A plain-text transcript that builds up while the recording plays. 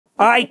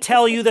I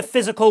tell you, the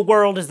physical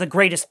world is the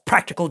greatest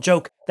practical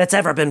joke that's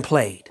ever been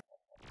played.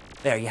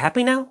 There, you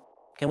happy now?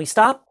 Can we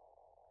stop?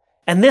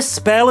 And this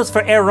spell is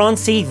for Aaron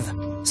Seeth,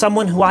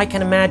 someone who I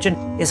can imagine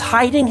is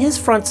hiding his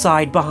front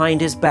side behind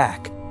his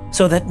back,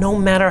 so that no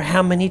matter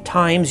how many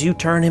times you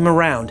turn him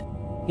around,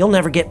 you'll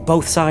never get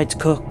both sides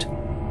cooked.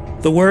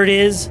 The word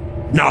is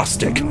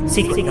Gnostic.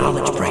 secret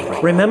knowledge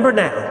break. Remember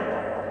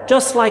now,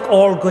 just like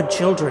all good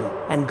children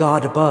and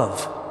God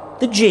above,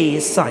 the G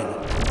is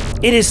silent.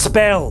 It is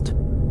spelled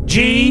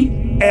Gnostic.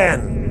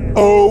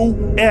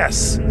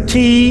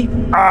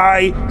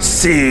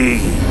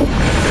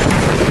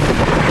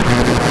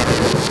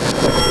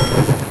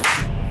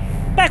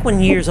 Back when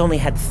years only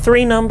had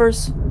 3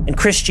 numbers and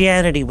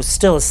Christianity was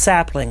still a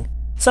sapling,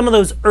 some of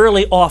those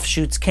early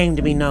offshoots came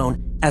to be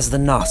known as the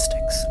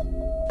Gnostics.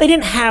 They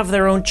didn't have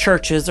their own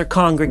churches or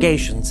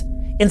congregations.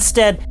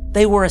 Instead,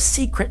 they were a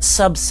secret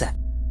subset,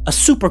 a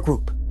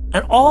supergroup,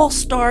 an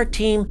all-star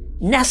team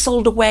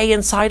nestled away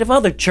inside of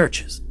other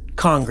churches,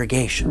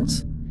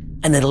 congregations,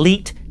 an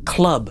elite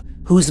club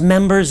whose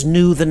members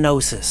knew the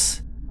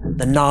gnosis,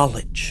 the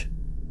knowledge,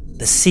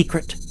 the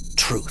secret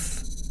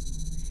truth.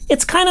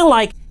 It's kind of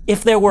like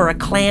if there were a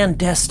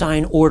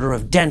clandestine order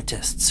of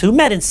dentists who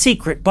met in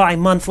secret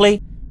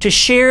bi-monthly to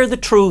share the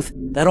truth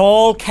that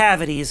all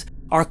cavities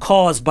are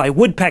caused by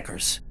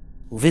woodpeckers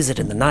who visit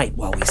in the night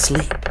while we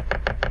sleep.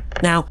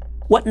 Now,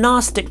 what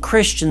Gnostic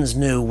Christians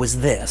knew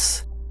was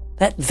this: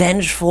 that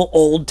vengeful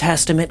Old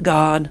Testament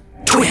God,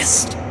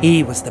 twist,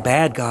 he was the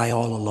bad guy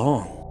all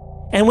along.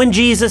 And when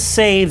Jesus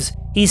saves,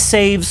 he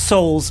saves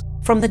souls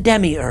from the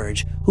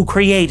demiurge who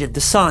created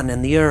the sun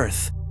and the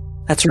earth.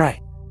 That's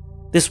right.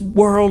 This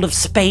world of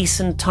space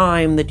and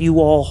time that you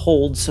all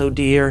hold so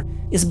dear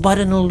is but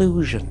an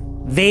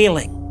illusion,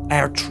 veiling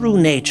our true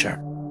nature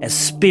as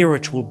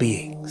spiritual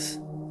beings.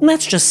 And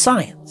that's just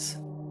science.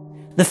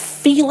 The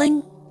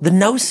feeling, the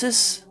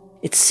gnosis,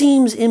 it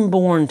seems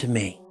inborn to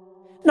me.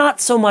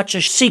 Not so much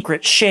a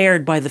secret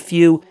shared by the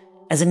few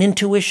as an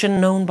intuition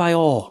known by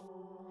all.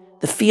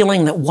 The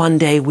feeling that one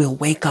day we'll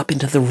wake up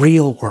into the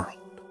real world,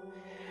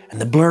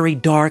 and the blurry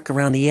dark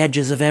around the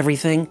edges of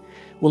everything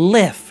will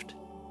lift.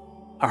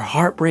 Our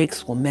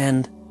heartbreaks will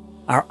mend,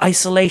 our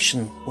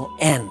isolation will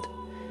end,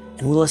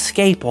 and we'll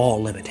escape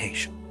all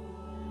limitation.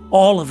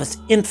 All of us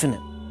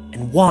infinite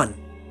and one.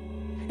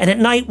 And at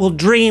night we'll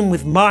dream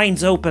with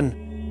minds open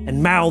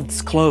and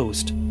mouths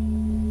closed.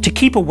 To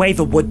keep away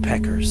the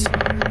woodpeckers,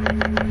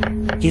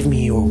 give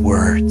me your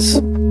words.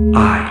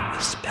 I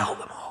will spell them.